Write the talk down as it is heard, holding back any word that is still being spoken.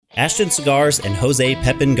Ashton Cigars and Jose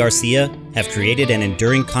Pepin Garcia have created an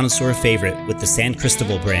enduring connoisseur favorite with the San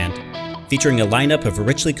Cristobal brand, featuring a lineup of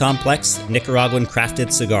richly complex Nicaraguan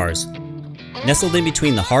crafted cigars. Nestled in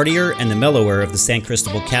between the heartier and the mellower of the San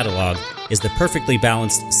Cristobal catalog is the perfectly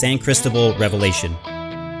balanced San Cristobal Revelation.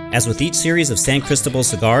 As with each series of San Cristobal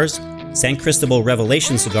cigars, San Cristobal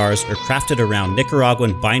Revelation cigars are crafted around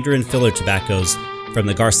Nicaraguan binder and filler tobaccos from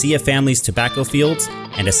the Garcia family's tobacco fields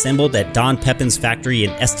and assembled at Don Pepin's factory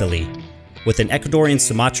in Esteli, with an Ecuadorian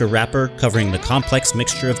Sumatra wrapper covering the complex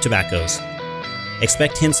mixture of tobaccos.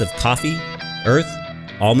 Expect hints of coffee, earth,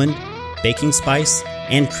 almond, baking spice,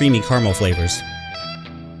 and creamy caramel flavors.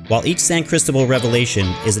 While each San Cristobal Revelation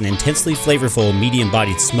is an intensely flavorful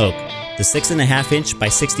medium-bodied smoke, the 6.5-inch by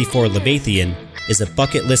 64 Levathian is a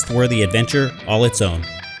bucket list-worthy adventure all its own.